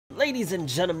Ladies and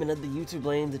gentlemen of the YouTube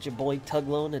lanes, it's your boy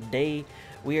Tuglo, and today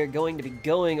we are going to be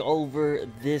going over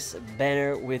this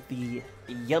banner with the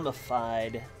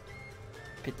yummified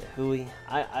Pitahui.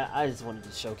 I just wanted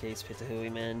to showcase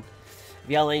Pitahui, man.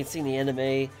 If y'all ain't seen the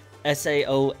anime,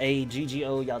 SAO,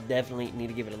 y'all definitely need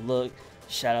to give it a look.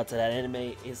 Shout out to that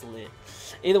anime, it's lit.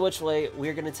 Either which way,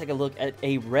 we're going to take a look at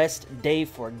a rest day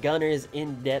for gunners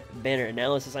in-depth banner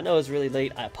analysis. I know it's really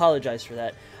late, I apologize for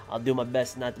that. I'll do my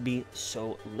best not to be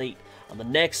so late on the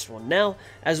next one. Now,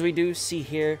 as we do see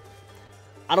here,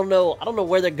 I don't know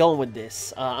where they're going with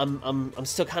this. I'm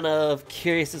still kind of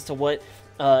curious as to what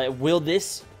will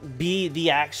this be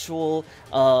the actual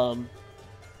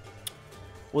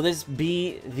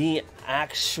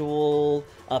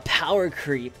power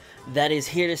creep that is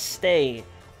here to stay,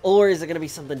 or is it going to be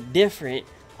something different?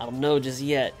 I don't know just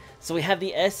yet. So we have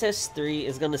the SS3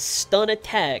 is going to stun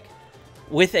attack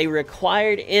with a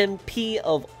required MP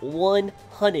of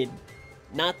 100,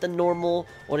 not the normal,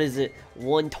 what is it,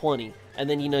 120. And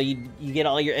then, you know, you get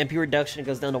all your MP reduction, it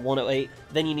goes down to 108.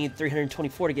 Then you need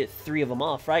 324 to get 3 of them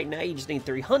off. Right now, you just need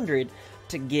 300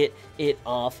 to get it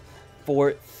off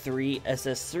for 3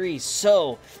 SS3s.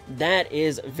 So that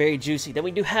is very juicy. Then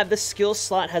we do have the skill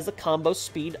slot has the combo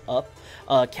speed up,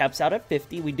 caps out at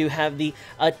 50. We do have the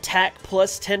attack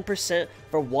plus 10%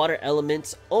 for water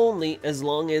elements only, as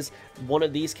long as one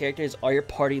of these characters are your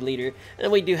party leader. And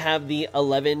then we do have the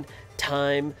 11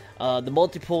 time. The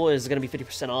multiple is going to be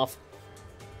 50% off.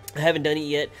 I haven't done it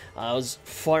yet. I was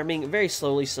farming very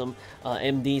slowly some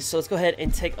MDs. So let's go ahead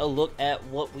and take a look at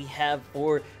what we have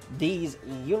for these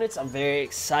units. I'm very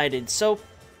excited. So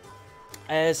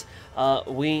as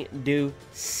we do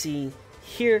see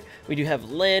here, we do have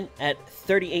land at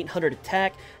 3,800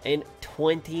 attack and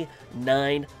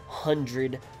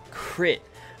 2,900 crit.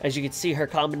 As you can see, her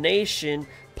combination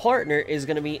partner is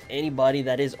going to be anybody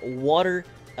that is water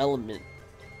element.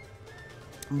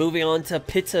 Moving on to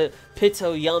Pito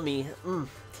Yummy.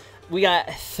 We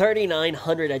got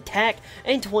 3,900 attack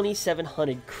and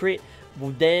 2,700 crit.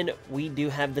 Then we do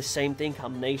have the same thing.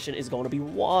 Combination is going to be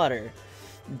water.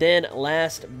 Then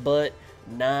last but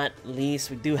not least,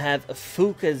 we do have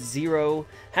Fuka Zero.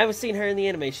 Haven't seen her in the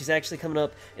anime. She's actually coming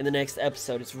up in the next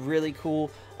episode. It's really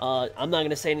cool. I'm not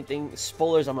going to say anything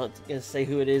spoilers. I'm not going to say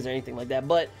who it is or anything like that.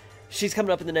 But she's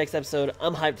coming up in the next episode.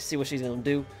 I'm hyped to see what she's going to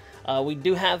do. We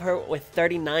do have her with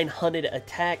 3,900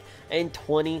 attack and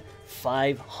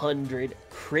 2,500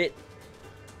 crit.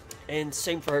 And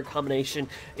same for her combination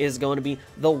is going to be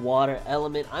the water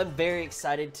element. I'm very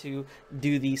excited to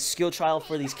do the skill trial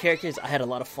for these characters. I had a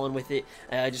lot of fun with it.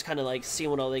 Just kind of like seeing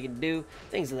what all they can do,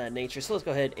 things of that nature. So let's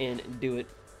go ahead and do it.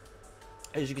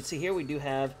 As you can see here, we do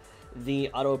have the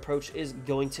auto approach is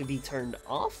going to be turned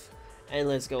off. And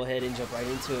let's go ahead and jump right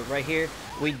into it. Right here,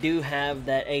 we do have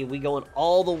that, hey, we going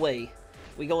all the way.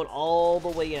 We going all the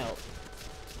way out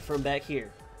from back here.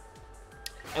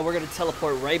 And we're going to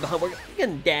teleport right behind. We're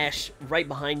going to dash right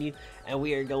behind you. And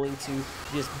we are going to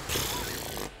just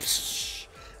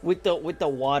with the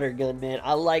water gun, man.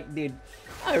 Dude,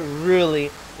 I really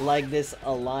like this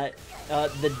a lot.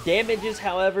 The damages,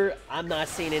 however, I'm not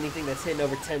seeing anything that's hitting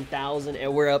over 10,000.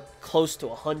 And we're up close to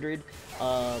 100.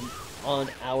 On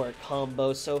our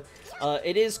combo, so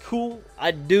it is cool. I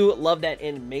do love that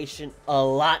animation a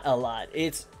lot.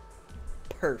 It's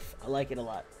perf. I like it a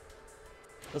lot.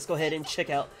 Let's go ahead and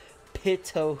check out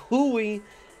Pitahui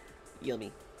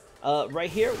Yummy.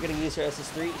 Right here, we're gonna use her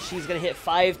SS3. She's gonna hit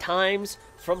 5 times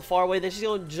from far away, then she's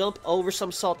gonna jump over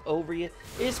some salt over you.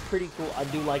 It's pretty cool. I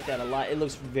do like that a lot. It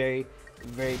looks very,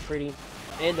 very pretty.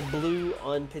 And the blue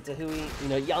on Pitahui, you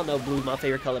know, y'all know blue, my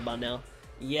favorite color by now.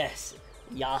 Yes.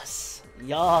 Yas.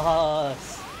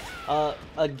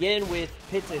 Again with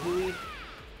Pitahui,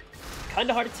 kind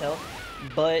of hard to tell,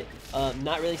 but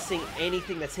not really seeing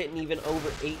anything that's hitting even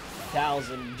over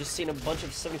 8,000. Just seeing a bunch of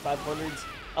 7,500s.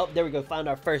 Oh, there we go. Found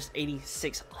our first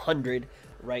 8,600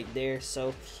 right there.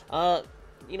 So,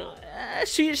 you know,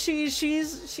 she's looking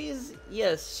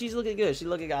good. She's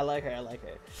looking good. I like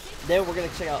her. Then we're gonna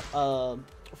check out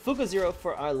Fuka Zero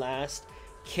for our last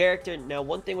character. Now,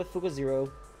 one thing with Fuka Zero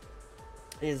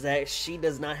is that she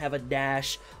does not have a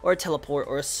dash or a teleport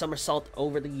or a somersault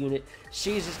over the unit.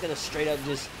 She's just gonna straight up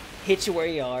just hit you where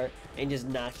you are and just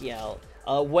knock you out.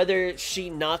 Whether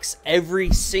she knocks every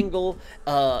single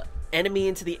enemy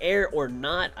into the air or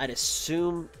not, I'd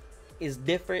assume is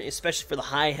different, especially for the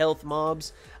high health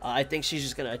mobs. I think she's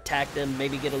just gonna attack them,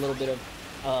 maybe get a little bit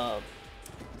of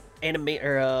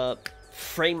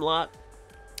frame lock,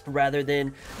 rather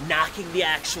than knocking the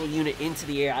actual unit into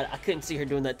the air. I couldn't see her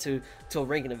doing that to a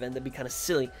ranking event. That'd be kind of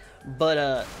silly.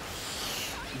 But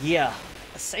yeah,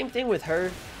 same thing with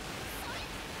her.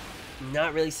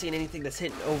 Not really seeing anything that's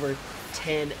hitting over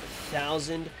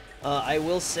 10,000. I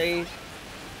will say...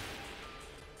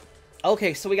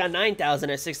 Okay, so we got 9,000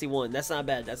 at 61. That's not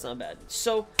bad. That's not bad.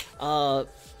 So,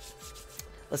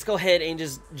 let's go ahead and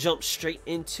just jump straight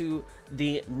into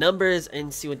the numbers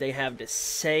and see what they have to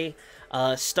say.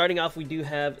 Starting off, we do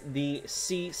have the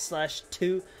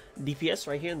C/2 DPS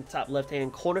right here in the top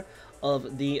left-hand corner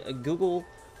of the Google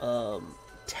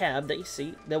tab that you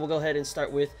see. Then we'll go ahead and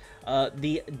start with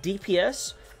the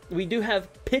DPS. We do have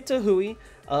Pitahui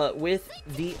with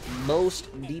the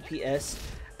most DPS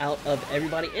out of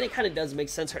everybody, and it kind of does make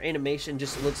sense. Her animation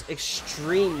just looks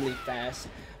extremely fast.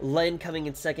 Len coming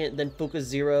in second, then Fuka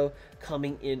Zero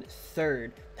coming in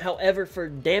third. However, for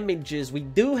damages, we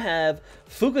do have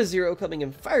Fuka Zero coming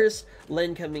in first,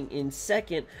 Len coming in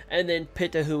second, and then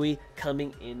Pitahui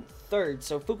coming in third.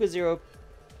 So Fuka Zero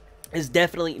is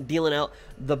definitely dealing out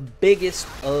the biggest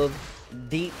of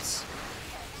deeps.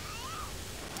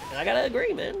 And I gotta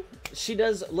agree, man. She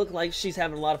does look like she's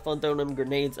having a lot of fun throwing them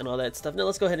grenades and all that stuff. Now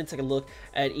let's go ahead and take a look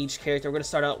at each character. We're going to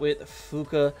start out with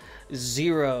Fuka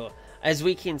Zero. As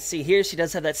we can see here, she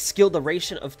does have that skill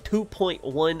duration of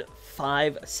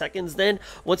 2.15 seconds. Then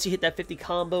once you hit that 50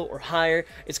 combo or higher,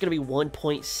 it's going to be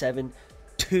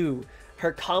 1.72.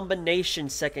 Her combination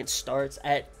second starts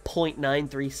at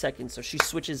 0.93 seconds. So she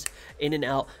switches in and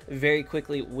out very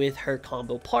quickly with her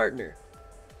combo partner.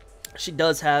 She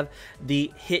does have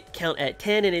the hit count at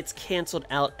 10, and it's canceled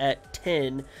out at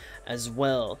 10 as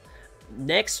well.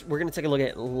 Next, we're going to take a look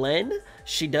at Len.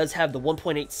 She does have the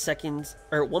 1.8 seconds,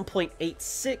 or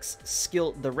 1.86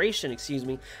 skill duration, excuse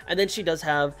me. And then she does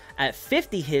have, at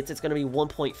 50 hits, it's going to be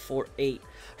 1.48.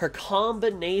 Her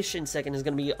combination second is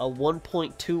going to be a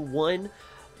 1.21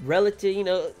 relative, you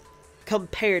know,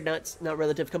 compared, not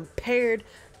relative, compared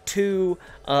to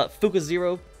Fuka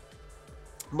Zero.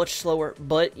 Much slower,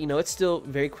 but you know, it's still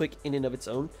very quick in and of its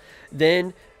own.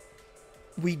 Then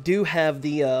we do have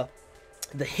the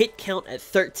hit count at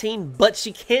 13, but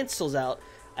she cancels out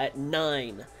at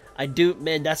 9.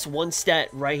 Man, that's one stat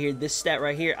right here. This stat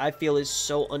right here I feel is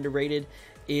so underrated,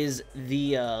 is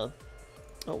the oh,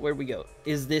 where'd we go,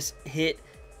 is this hit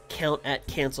count at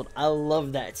canceled. I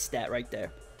love that stat right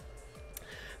there.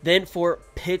 Then for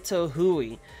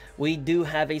Pitahui, we do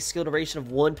have a skill duration of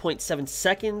 1.7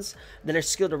 seconds. Then our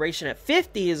skill duration at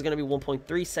 50 is going to be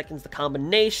 1.3 seconds. The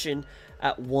combination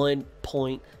at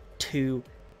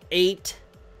 1.28.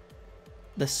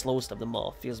 The slowest of them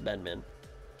all. Feels bad, man.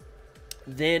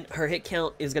 Then her hit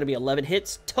count is going to be 11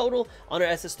 hits total on her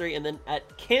SS3. And then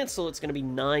at cancel, it's going to be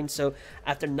 9. So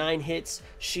after 9 hits,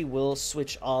 she will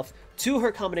switch off to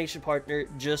her combination partner,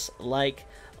 just like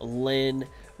Len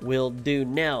will do.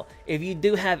 Now, if you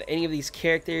do have any of these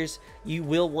characters, you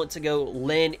will want to go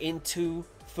Len into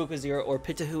Fuka Zero or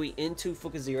Pitahui into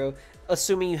Fuka Zero,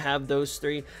 assuming you have those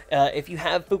three. If you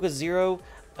have Fuka Zero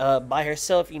by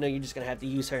herself, you know, you're just gonna have to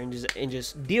use her and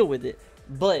just deal with it.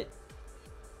 But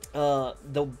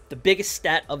the biggest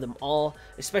stat of them all,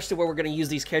 especially where we're going to use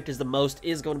these characters the most,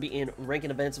 is going to be in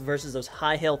ranking events versus those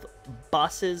high health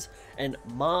bosses and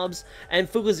mobs.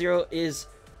 And Fuka Zero is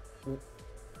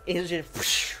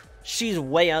just, she's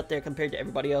way out there compared to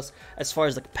everybody else as far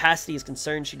as the capacity is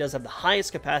concerned. She does have the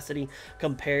highest capacity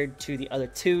compared to the other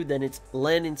two. Then it's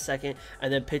Len in second,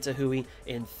 and then Pitahui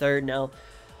in third. Now,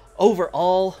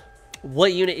 overall,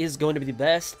 what unit is going to be the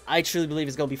best? I truly believe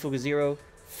it's going to be Fuka Zero.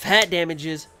 Fat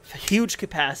damages, huge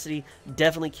capacity,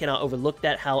 definitely cannot overlook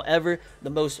that. However, the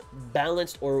most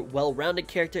balanced or well-rounded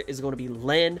character is going to be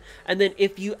Len. And then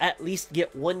if you at least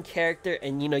get one character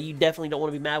and you know you definitely don't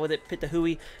want to be mad with it,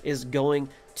 Pitahui is going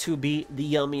to be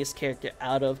the yummiest character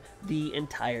out of the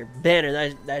entire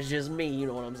banner. That's just me, you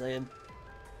know what I'm saying?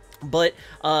 But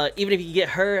even if you get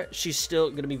her, she's still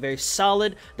going to be very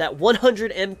solid. That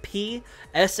 100 MP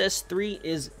SS3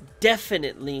 is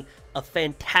definitely a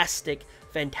fantastic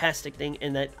thing,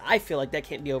 and that I feel like that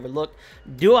can't be overlooked.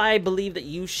 Do I believe that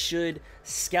you should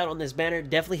scout on this banner?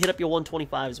 Definitely hit up your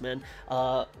 125s, man.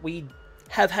 We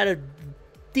have had a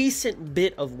decent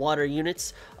bit of water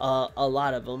units, a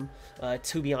lot of them,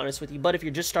 to be honest with you. But if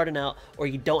you're just starting out or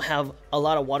you don't have a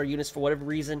lot of water units for whatever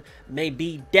reason,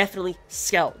 maybe definitely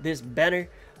scout this banner.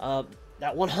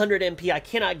 That 100 MP, I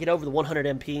cannot get over the 100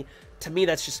 MP. To me,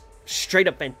 that's just straight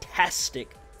up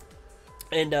fantastic.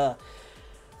 And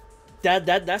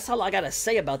that's all I gotta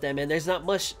say about that, man. There's not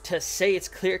much to say. It's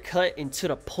clear cut and to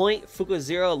the point. Fuka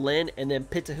Zero, Len, and then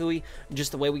Pitahui,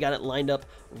 just the way we got it lined up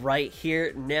right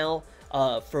here. Now,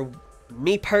 for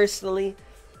me personally,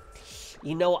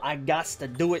 you know, I got to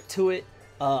do it to it.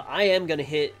 I am gonna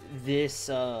hit this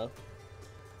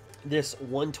this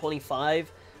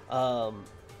 125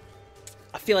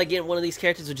 I feel like getting one of these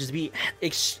characters would just be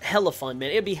hella fun,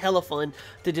 man. It'd be hella fun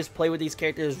to just play with these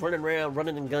characters, running around,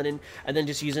 running and gunning, and then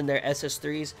just using their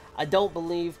SS3s. I don't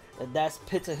believe that that's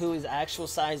Pitahui's actual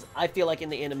size. I feel like in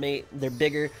the anime, they're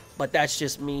bigger, but that's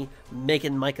just me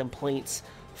making my complaints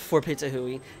for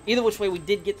Pitahui. Either which way, we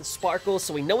did get the sparkle,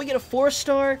 so we know we get a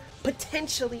 4-star,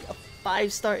 potentially a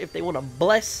 5-star if they want to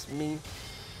bless me.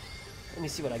 Let me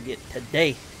see what I get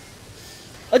today.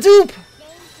 A dupe!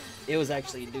 It was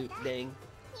actually a dupe, dang.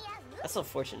 That's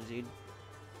unfortunate, dude.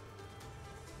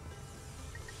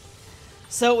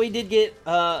 So we did get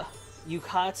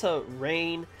Yukata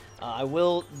Rain. I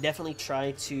will definitely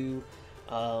try to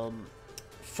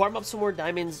farm up some more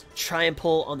diamonds, try and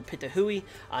pull on the Pitahui.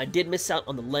 I did miss out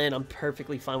on the Len. I'm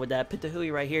perfectly fine with that.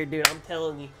 Pitahui right here, dude. I'm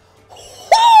telling you.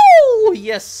 Woo!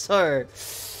 Yes, sir.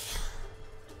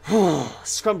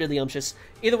 Scrum to the umptious.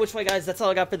 Either which way, guys, that's all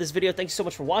I got for this video. Thank you so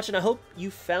much for watching. I hope you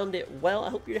found it well. I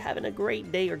hope you're having a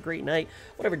great day or great night,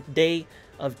 whatever day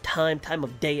of time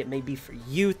of day it may be for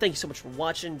you. Thank you so much for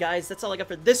watching, guys. That's all I got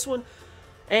for this one.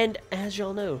 And as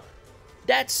y'all know,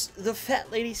 that's the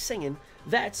fat lady singing.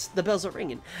 That's the bells are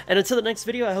ringing. And until the next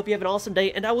video, I hope you have an awesome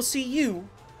day, and I will see you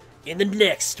in the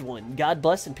next one. God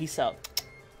bless and peace out.